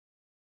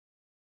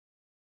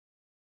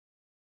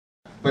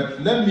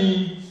But let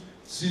me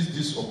seize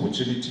this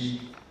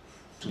opportunity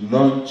to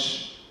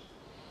launch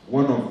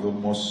one of the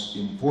most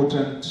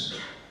important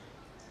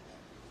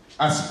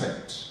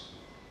aspects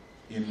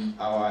in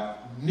our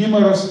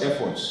numerous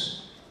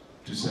efforts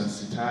to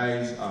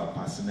sensitize our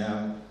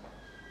personnel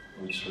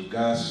with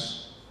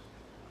regards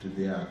to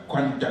their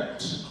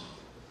conduct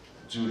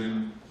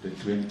during the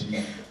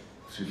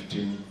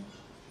 2015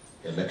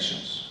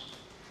 elections.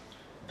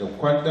 The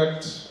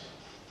conduct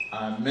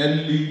are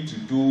mainly to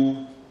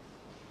do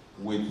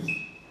with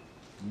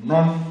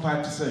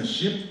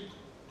non-partisanship.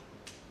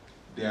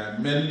 They are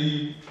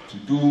mainly to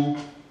do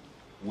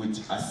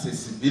with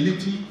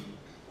accessibility.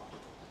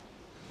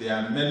 They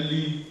are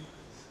mainly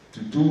to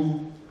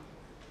do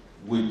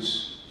with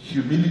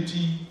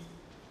humility,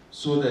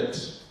 so that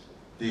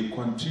they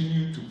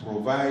continue to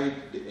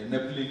provide the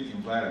enabling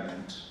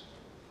environment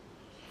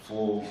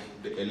for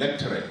the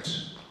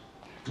electorate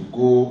to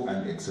go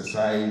and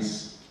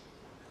exercise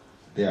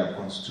their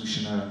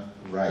constitutional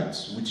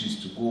rights, which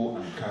is to go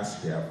and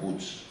cast their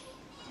votes.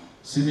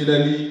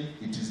 Similarly,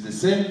 it is the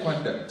same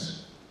conduct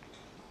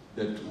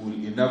that will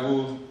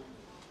enable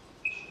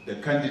the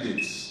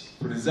candidates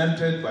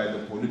presented by the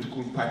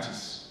political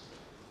parties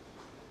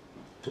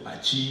to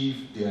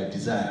achieve their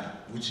desire,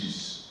 which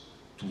is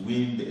to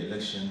win the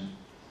election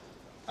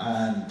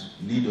and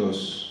lead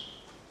us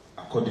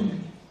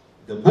accordingly.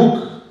 The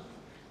book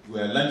we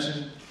are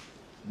launching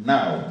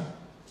now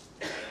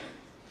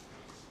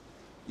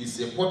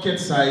is a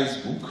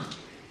pocket-sized book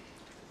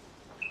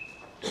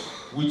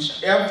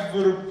which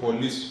every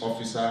police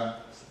officer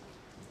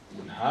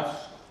will have,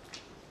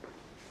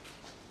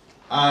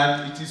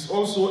 and it is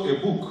also a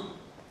book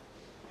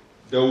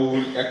that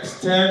will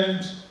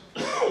extend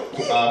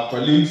to our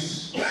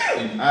colleagues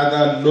in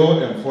other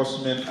law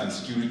enforcement and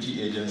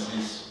security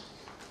agencies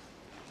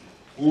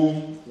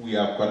whom we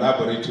are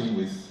collaborating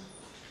with,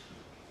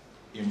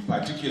 in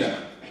particular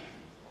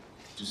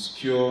to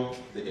secure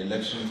the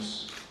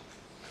elections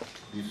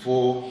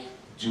before,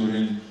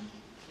 during,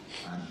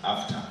 and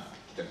after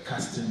the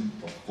casting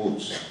of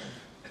votes.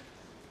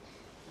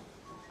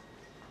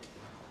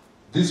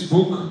 This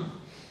book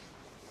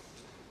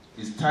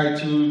is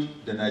titled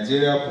The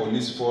Nigeria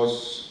Police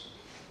Force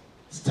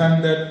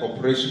Standard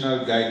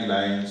Operational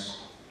Guidelines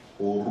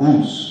or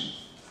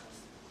Rules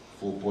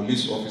for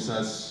Police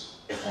Officers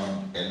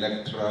on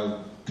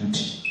Electoral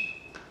Duty.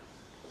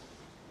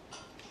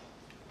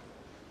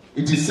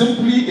 It is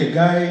simply a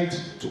guide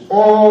to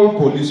all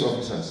police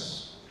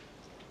officers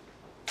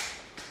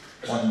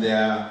on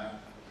their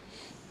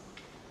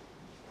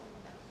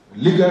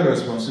legal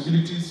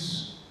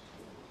responsibilities,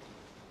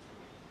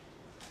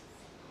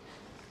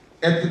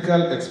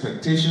 ethical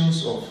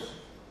expectations of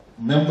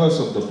members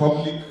of the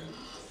public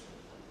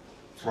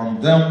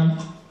from them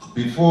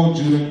before,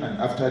 during, and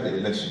after the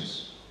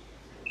elections.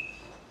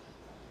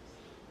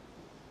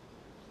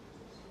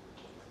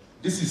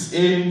 This is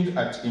aimed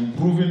at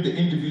improving the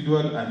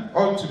individual and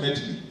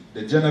ultimately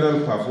the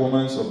general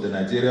performance of the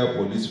Nigeria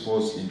Police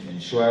Force in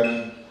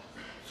ensuring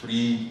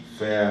free,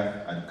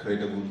 fair, and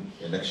credible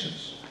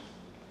elections.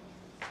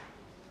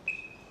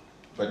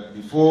 But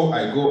before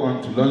I go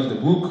on to launch the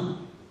book,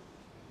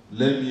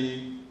 let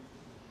me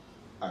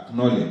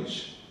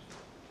acknowledge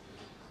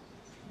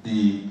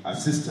the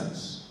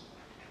assistance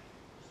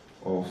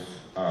of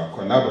our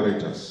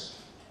collaborators,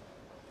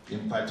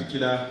 in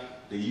particular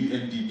the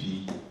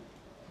UNDP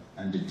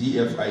and the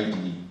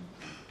DFID,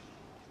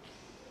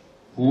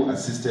 who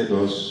assisted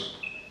us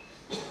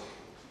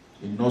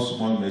in no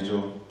small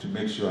measure to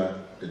make sure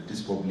that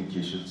this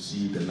publication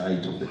see the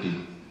light of the day.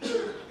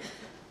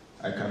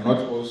 I cannot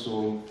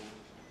also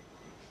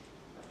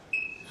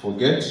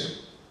forget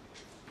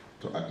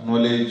to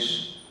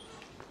acknowledge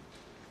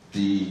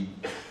the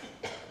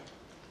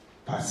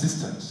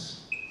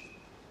persistence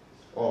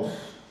of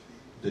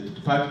the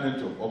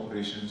Department of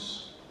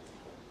Operations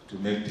to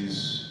make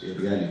this a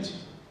reality.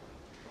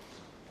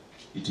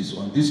 It is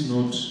on this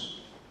note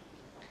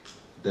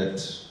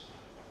that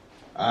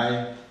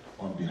I,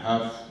 on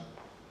behalf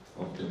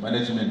of the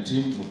management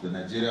team of the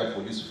Nigeria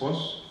Police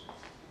Force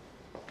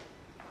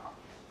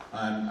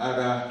and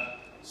other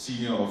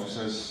senior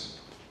officers,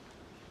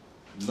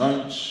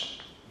 launch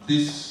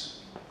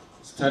this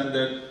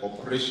standard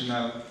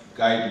operational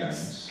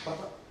guidelines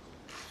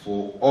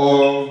for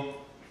all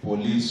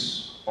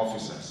police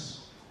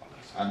officers.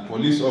 And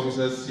police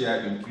officers here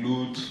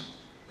include,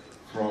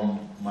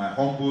 from my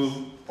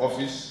humble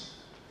office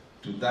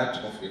to that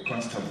of a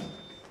constable.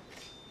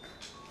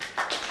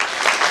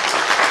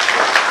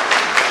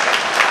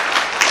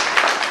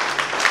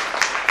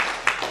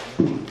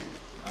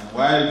 And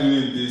while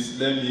doing this,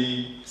 let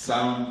me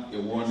sound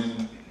a warning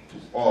to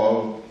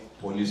all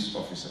police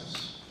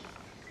officers.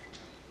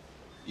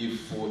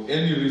 If for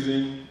any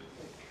reason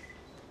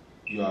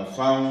you are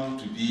found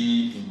to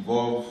be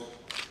involved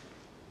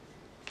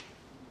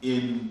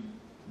in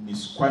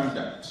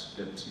misconduct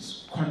that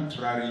is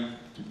contrary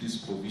to these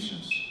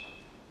provisions,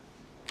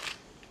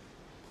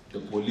 the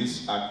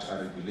Police Act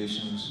and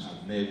regulations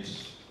have made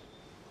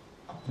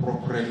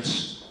appropriate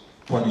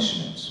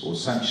punishments or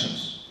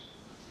sanctions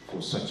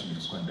for such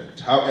misconduct.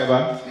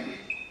 However,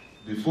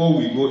 before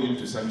we go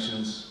into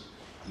sanctions,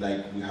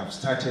 like we have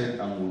started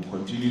and will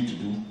continue to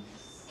do,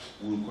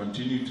 we'll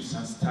continue to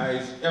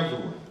sensitize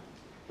everyone,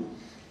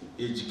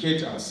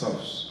 educate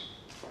ourselves,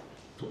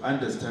 to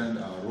understand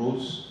our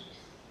roles,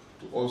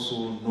 to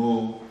also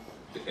know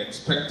the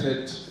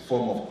expected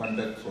form of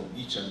conduct from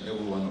each and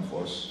every one of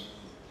us,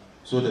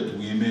 so that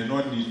we may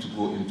not need to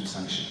go into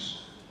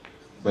sanctions.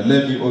 But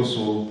let me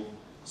also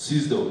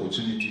seize the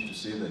opportunity to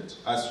say that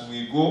as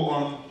we go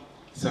on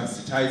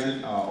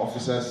sensitizing our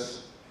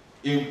officers,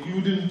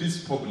 including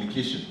this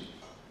publication,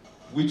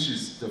 which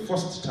is the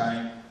first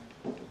time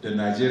the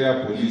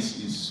Nigeria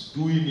Police is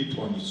doing it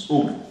on its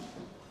own,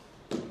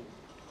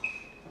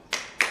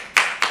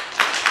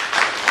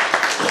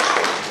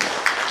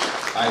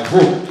 I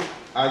hope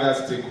other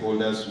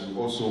stakeholders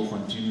will also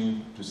continue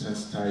to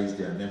sensitize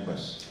their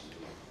members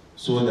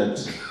so that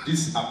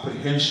this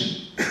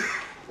apprehension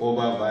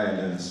over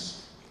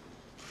violence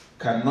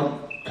can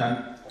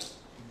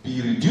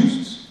be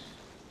reduced,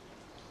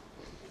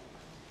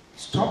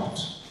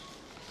 stopped,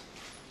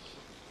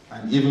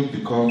 and even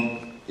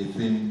become a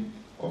thing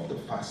of the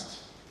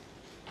past.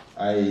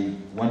 I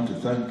want to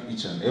thank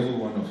each and every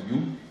one of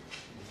you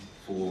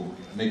for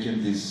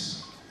making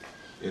this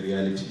a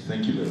reality.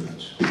 Thank you very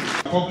much.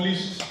 I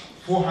published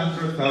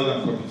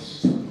 400,000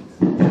 copies.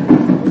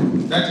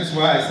 That is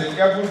why I said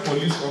every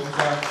police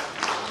officer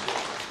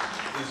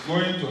is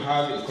going to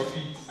have a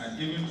copy, and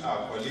even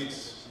our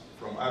colleagues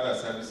from other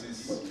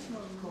services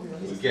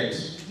will get.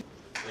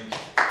 Thank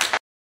you.